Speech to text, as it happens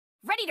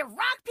ready to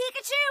rock,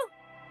 Pikachu?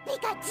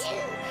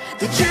 Pikachu!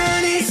 The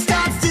journey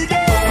starts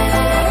today!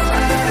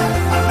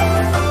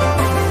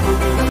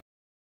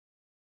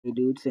 Hey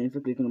dude, thanks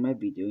for clicking on my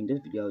video. In this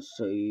video I'll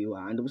show you a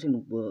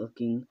 100%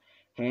 working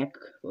hack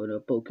for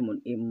the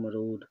Pokemon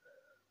Emerald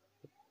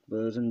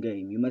version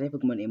game. You might have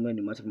Pokemon Emerald,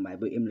 you must have my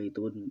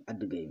emulator and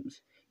other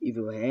games. If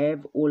you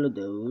have all of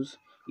those,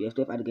 you have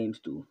to have other games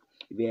too.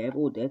 If you have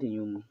all that and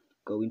you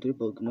go into the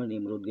Pokemon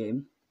Emerald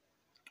game,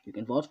 you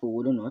can fast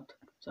forward or not,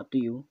 it's up to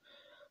you.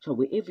 So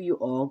wherever you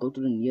are, go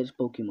to the nearest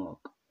Pokemon.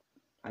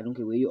 I don't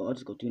care where you are,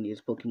 just go to the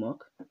nearest Pokemon.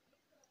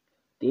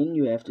 Then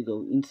you have to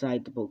go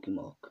inside the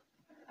Pokemon.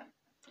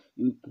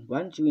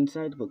 Once you're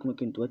inside the Pokemon, you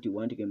can do what you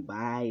want. You can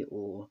buy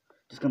or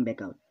just come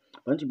back out.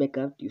 Once you back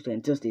out, you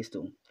stand just stay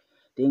still.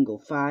 Then go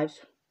 5,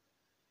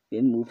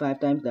 then move 5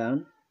 times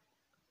down,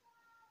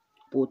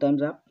 4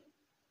 times up,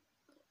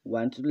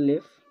 1 to the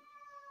left,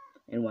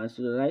 and 1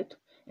 to the right,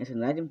 and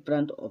stand right in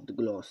front of the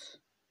glass.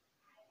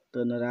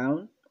 Turn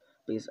around,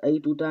 press A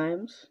 2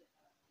 times,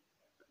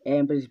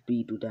 and press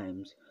B 2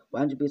 times.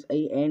 Once you press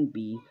A and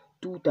B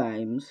 2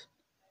 times,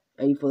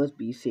 A first,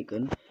 B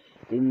second,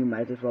 then you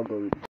might as well go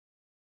in.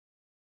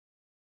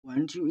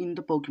 Once you're in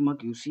the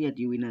Pokemon, you see that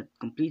you're in a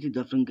completely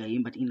different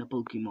game, but in a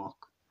Pokemon.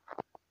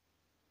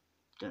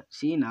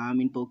 See, now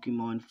I'm in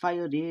Pokemon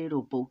Fire Red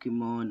or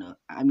Pokemon.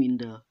 I'm in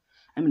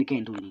the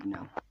Kanto League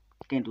now.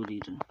 Kanto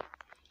region.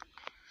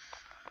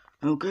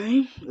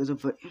 Okay,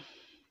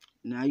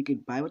 now you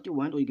can buy what you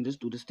want, or you can just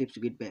do the steps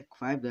to get back.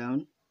 5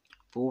 down,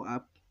 4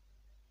 up,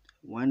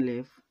 1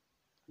 left,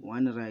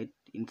 1 right,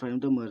 in front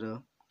of the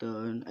mirror.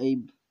 Turn A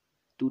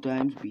 2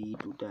 times, B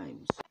 2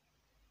 times.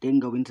 Then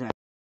go inside.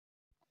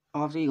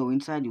 After you go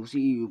inside, you'll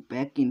see you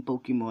back in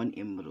Pokemon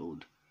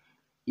Emerald.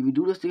 If you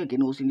do this thing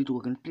again, also need to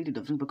a completely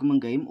different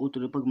Pokemon game or to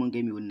the Pokemon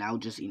game you were now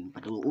just in,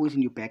 but it will always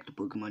send you back to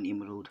Pokemon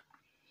Emerald.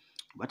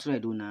 What should I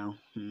do now?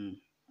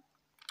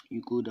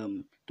 You could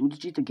do the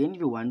cheat again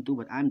if you want to,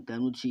 but I'm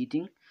done with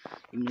cheating.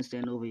 I'm gonna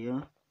stand over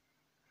here.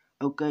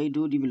 Okay,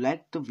 dude, if you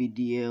liked the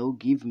video,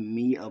 give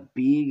me a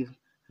big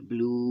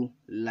blue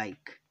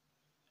like.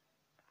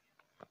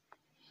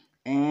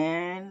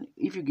 And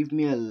if you give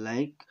me a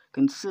like,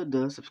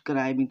 consider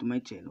subscribing to my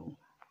channel.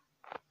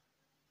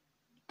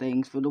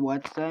 Thanks for the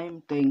watch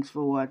time. Thanks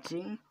for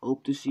watching.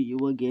 Hope to see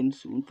you again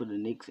soon for the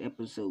next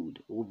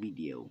episode or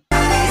video.